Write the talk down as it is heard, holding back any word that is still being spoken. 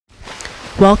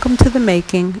Welcome to the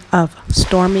making of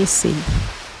Stormy Sea.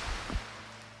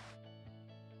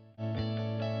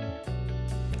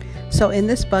 So in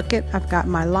this bucket I've got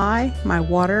my lye, my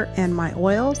water, and my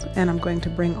oils, and I'm going to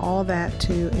bring all that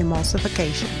to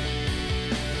emulsification.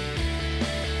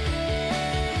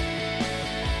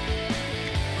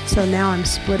 So now I'm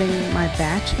splitting my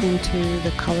batch into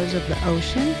the colors of the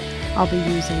ocean. I'll be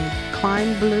using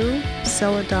Klein Blue,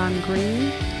 Celadon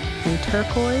Green, and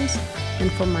Turquoise.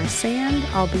 And for my sand,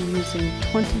 I'll be using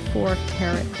 24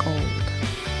 karat gold.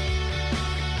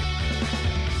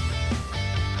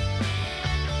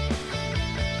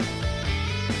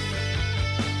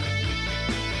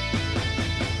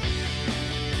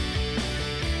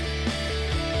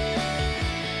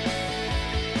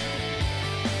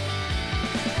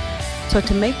 So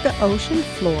to make the ocean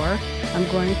floor, I'm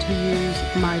going to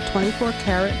use my 24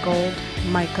 karat gold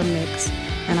mica mix,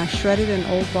 and I shredded an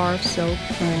old bar of soap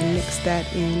and mixed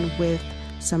that in with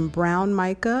some brown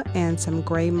mica and some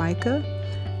gray mica.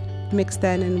 Mix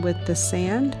that in with the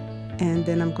sand, and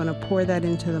then I'm going to pour that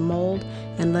into the mold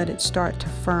and let it start to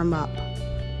firm up.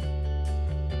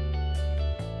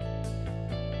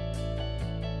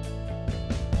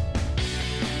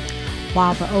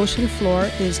 While the ocean floor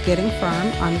is getting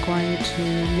firm, I'm going to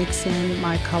mix in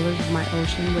my colors of my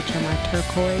ocean, which are my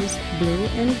turquoise, blue,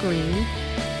 and green.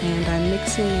 And I'm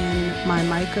mixing in my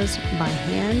micas by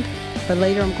hand, but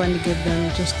later I'm going to give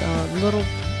them just a little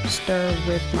stir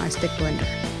with my stick blender.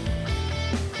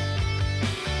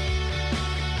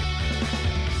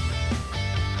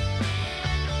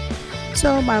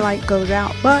 So my light goes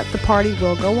out, but the party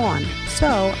will go on.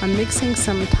 So I'm mixing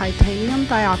some titanium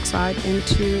dioxide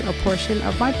into a portion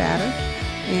of my batter,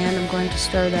 and I'm going to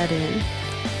stir that in.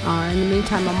 In the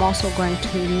meantime, I'm also going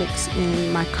to mix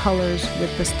in my colors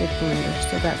with the stick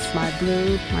blender. So that's my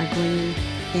blue, my green,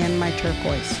 and my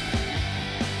turquoise.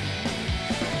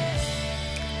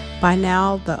 By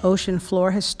now, the ocean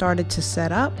floor has started to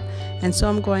set up, and so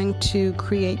I'm going to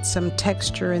create some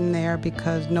texture in there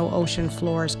because no ocean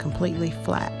floor is completely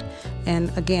flat.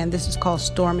 And again, this is called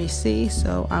Stormy Sea,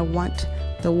 so I want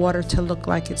the water to look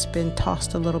like it's been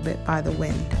tossed a little bit by the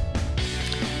wind.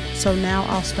 So now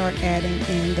I'll start adding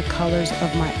in the colors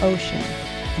of my ocean.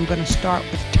 I'm going to start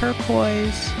with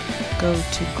turquoise, go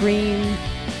to green,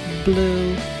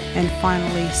 blue, and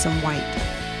finally some white.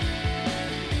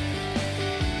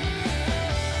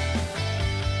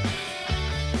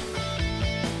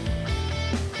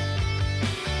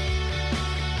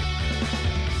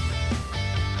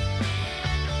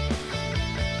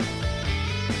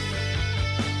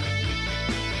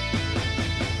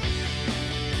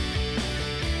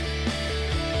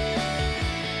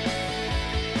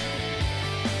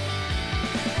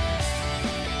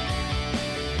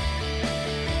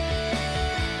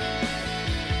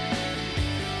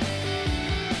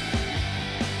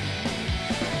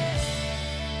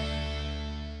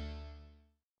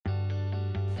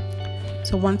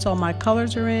 So once all my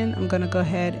colors are in, I'm going to go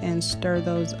ahead and stir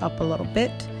those up a little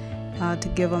bit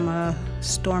to give them a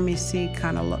Stormy Sea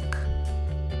kind of look.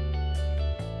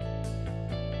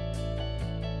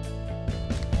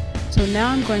 So now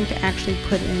I'm going to actually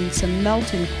put in some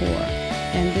melt and pour,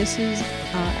 and this is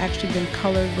actually been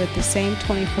colored with the same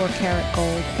 24 karat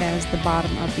gold as the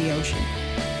bottom of the ocean.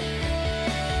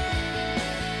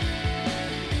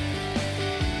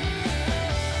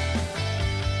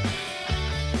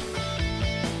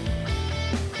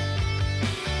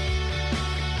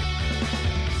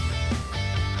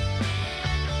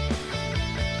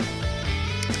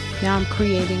 Now I'm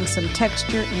creating some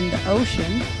texture in the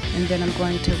ocean, and then I'm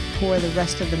going to pour the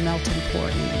rest of the melt and pour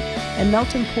in. And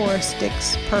melt and pour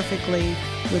sticks perfectly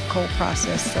with cold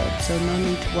processed soap, so no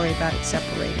need to worry about it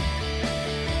separating.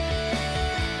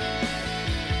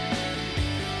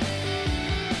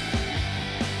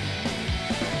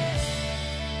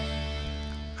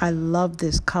 I love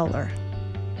this color.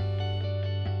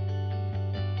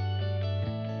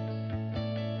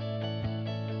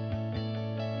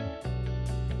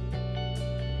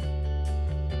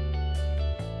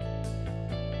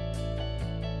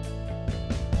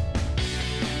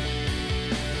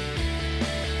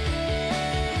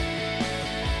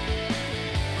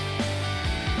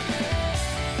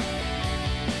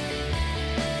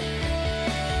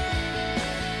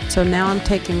 So now I'm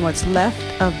taking what's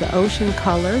left of the ocean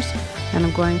colors, and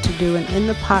I'm going to do an in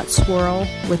the pot swirl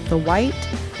with the white,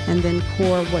 and then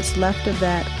pour what's left of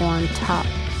that on top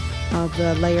of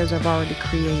the layers I've already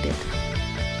created.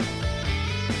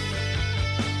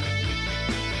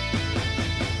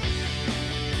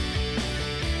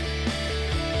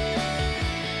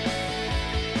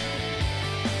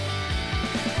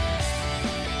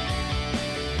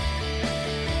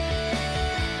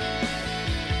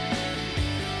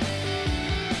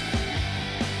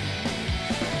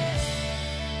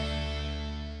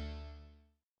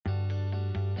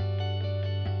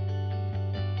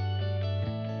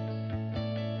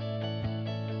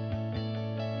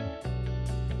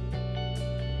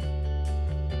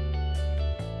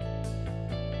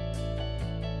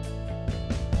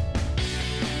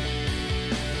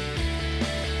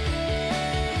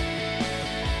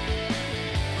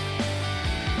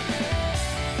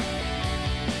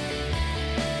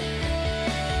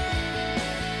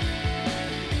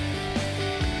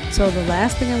 So the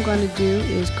last thing I'm going to do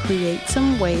is create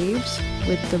some waves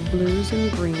with the blues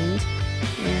and greens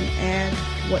and add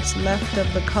what's left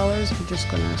of the colors. I'm just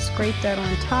going to scrape that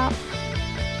on top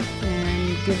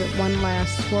and give it one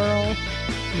last swirl,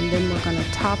 and then we're going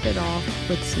to top it off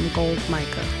with some gold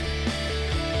mica.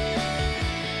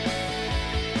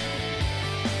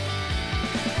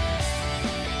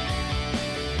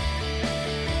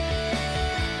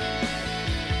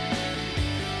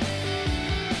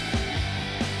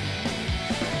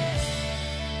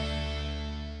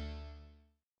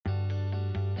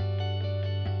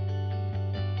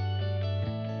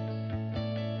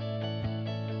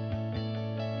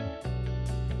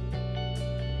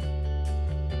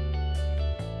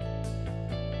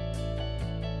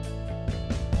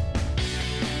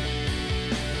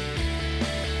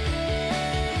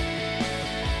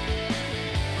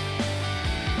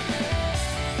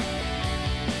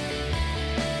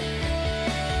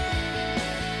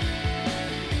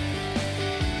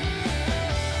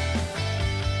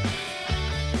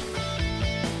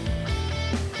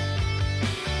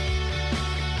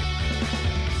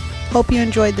 Hope you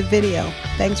enjoyed the video.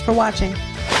 Thanks for watching.